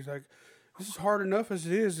brother, and he's like, "This is hard enough as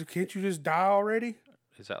it is. Can't you just die already?"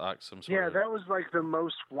 Is that like some sort of... Yeah, that was like the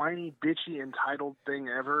most whiny, bitchy, entitled thing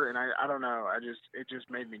ever, and I don't know. It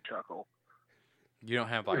just made me chuckle. You don't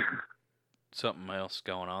have like something else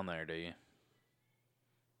going on there, do you?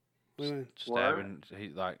 Stabbing. He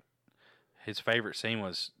like his favorite scene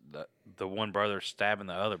was the one brother stabbing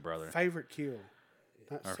the other brother. Favorite kill.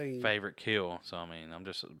 Not Or scene. favorite kill. So I mean, I'm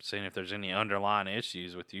just seeing if there's any underlying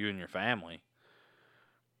issues with you and your family.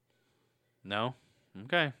 No?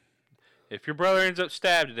 Okay. If your brother ends up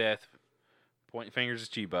stabbed to death, pointing fingers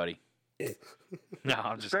at you, buddy. No,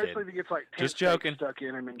 I'm just Especially kidding. if he gets like Just joking. stuck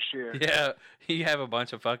in him and shit. Yeah, he have a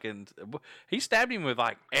bunch of fucking... He stabbed him with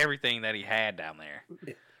like everything that he had down there.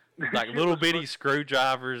 Like little bitty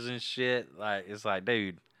screwdrivers and shit. Like, it's like,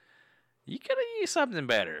 dude, you could have used something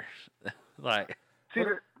better. Like... See,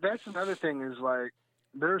 that's another thing is like,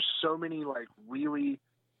 there's so many like really,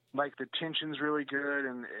 like the tension's really good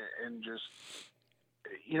and just,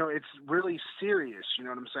 you know, it's really serious. You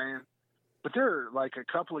know what I'm saying? But there are like a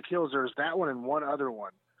couple of kills. There's that one and one other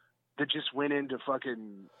one that just went into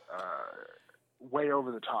fucking way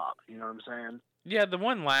over the top. You know what I'm saying? Yeah, the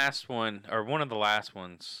one of the last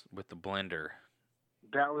ones with the blender.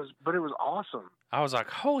 But it was awesome. I was like,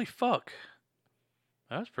 holy fuck.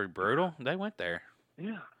 That was pretty brutal. They went there.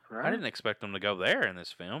 Yeah, right. I didn't expect them to go there in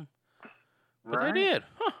this film. But Right? they did.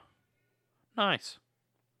 Huh. Nice.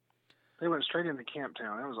 They went straight into Camp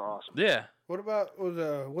Town. That was awesome. Yeah. What about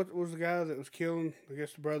what was the guy that was killing? I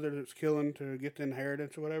guess the brother that was killing to get the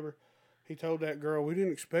inheritance or whatever. He told that girl, "We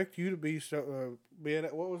didn't expect you to be so being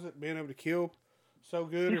able to kill so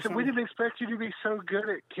good." He said, "We didn't expect you to be so good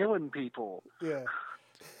at killing people." Yeah.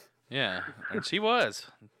 Yeah, and she was.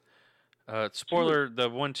 Spoiler: the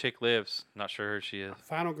one chick lives. Not sure who she is.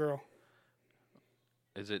 Final girl.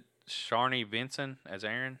 Is it Sharni Vinson as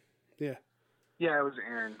Aaron? Yeah. Yeah, it was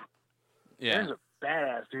Aaron. Yeah. Aaron's a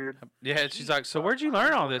badass, dude. Yeah, she's like, so where'd you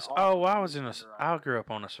learn all this? Oh, I grew up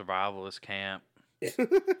on a survivalist camp.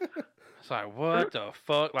 It's like, what the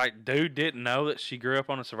fuck? Like, dude didn't know that she grew up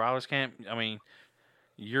on a survivalist camp. I mean,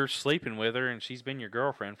 you're sleeping with her and she's been your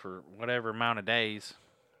girlfriend for whatever amount of days.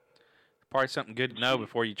 Probably something good to know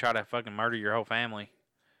before you try to fucking murder your whole family.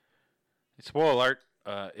 Spoiler alert,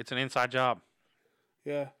 it's an inside job.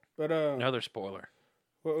 Yeah, but Another spoiler.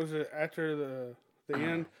 What was it after the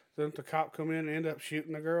end? Didn't the cop come in and end up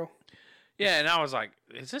shooting the girl? Yeah, and I was like,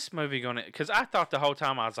 is this movie going to... Because I thought the whole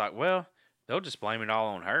time, I was like, well, they'll just blame it all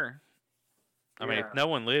on her. I mean, if no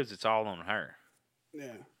one lives, it's all on her.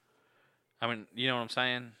 Yeah. I mean, you know what I'm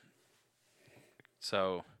saying?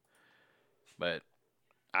 So, but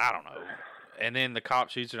I don't know. And then the cop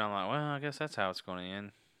shoots it. I'm like, well, I guess that's how it's going to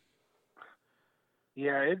end.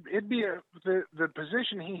 Yeah, it'd be the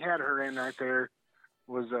position he had her in right there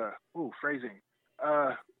was phrasing.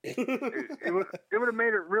 It would have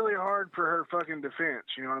made it really hard for her fucking defense.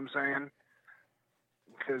 You know what I'm saying?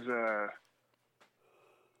 Because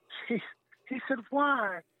he said,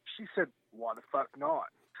 "Why?" She said, "Why the fuck not?"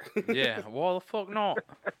 Yeah, why the fuck not?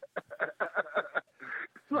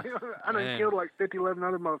 Like, I done killed like 50, 11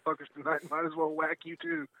 other motherfuckers tonight. Might as well whack you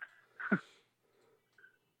too.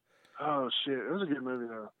 Oh shit, it was a good movie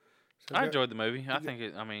though. So I enjoyed the movie.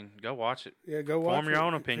 Go watch it. Yeah, go watch it. Form your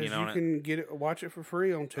own opinion on it. You can watch it for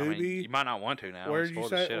free on Tubi. You might not want to now. Where did you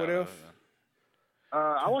say? What else?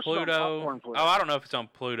 I watched Pluto. it on Popcorn Flicks. Oh, I don't know if it's on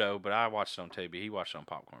Pluto, but I watched it on Tubi. He watched it on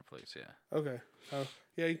Popcorn Flicks, yeah. Okay. So,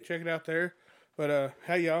 yeah, you can check it out there. But,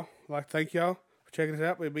 hey, y'all. I'd like to thank y'all for checking us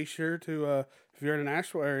out. But be sure to, if you're in the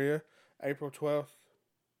Nashville area, April 12th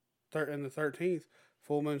and the 13th,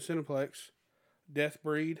 Full Moon Cineplex, Death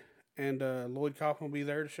Breed, and Lloyd Kaufman will be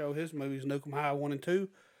there to show his movies, Nukem High 1 and 2.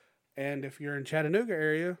 And if you're in Chattanooga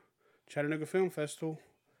area, Chattanooga Film Festival,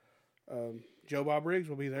 Joe Bob Riggs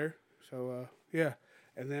will be there. So, yeah.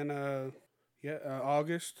 And then,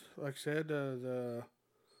 August, like I said,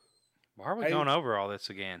 why are we going over all this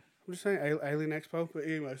again? I'm just saying, Alien Expo. But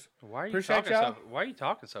anyways, why are you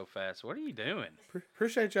talking so fast? What are you doing?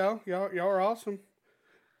 Appreciate y'all. Y'all are awesome.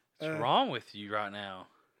 What's wrong with you right now?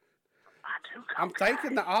 I'm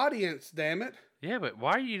thanking the audience, damn it. Yeah, but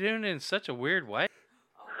why are you doing it in such a weird way?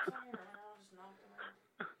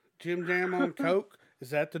 Jim Jam on Coke.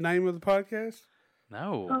 Is that the name of the podcast?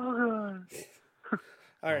 No.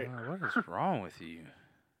 All right. What is wrong with you?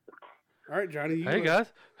 All right, Johnny. Hey,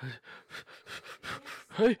 guys.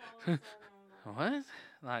 Hey. What?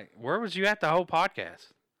 Like, where was you at the whole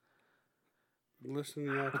podcast? Listening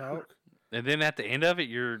to y'all talk. And then at the end of it,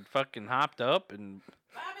 you're fucking hopped up and...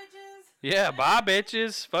 Bye, bitches. Yeah, bye,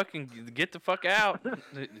 bitches. Fucking get the fuck out.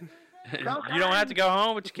 You don't have to go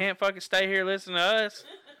home, but you can't fucking stay here listening to us.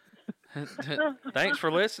 Thanks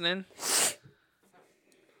for listening.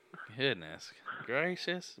 Goodness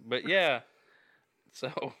gracious. But yeah,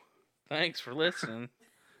 so thanks for listening.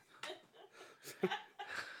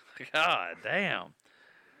 God damn.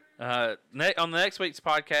 On the next week's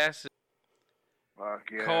podcast,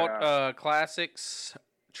 called Classics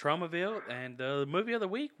Tromaville, and the movie of the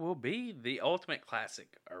week will be the ultimate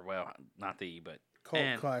classic, or well, not the, but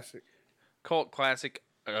cult classic,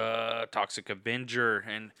 Toxic Avenger,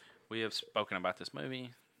 and we have spoken about this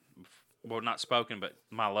movie. Well, not spoken, but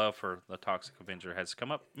my love for the Toxic Avenger has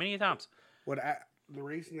come up many times. The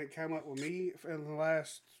reason it came up with me in the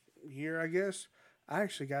last year, I guess, I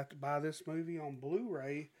actually got to buy this movie on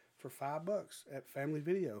Blu-ray for $5 at Family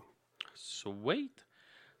Video. Sweet.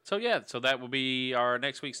 So yeah, that will be our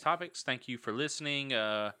next week's topics. Thank you for listening.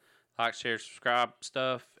 Like, share, subscribe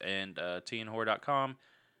stuff, and tnhorror.com,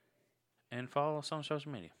 and follow us on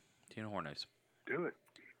social media. TN Horror News. Do it.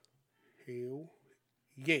 Hell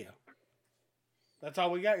yeah. That's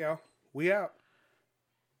all we got, y'all. We out.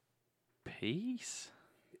 Peace.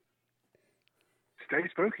 Stay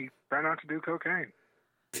spooky. Try not to do cocaine.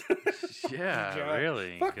 Yeah,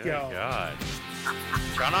 really. Fuck Good y'all. God.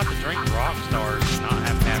 Try not to drink rock stars and not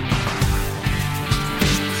have caffeine.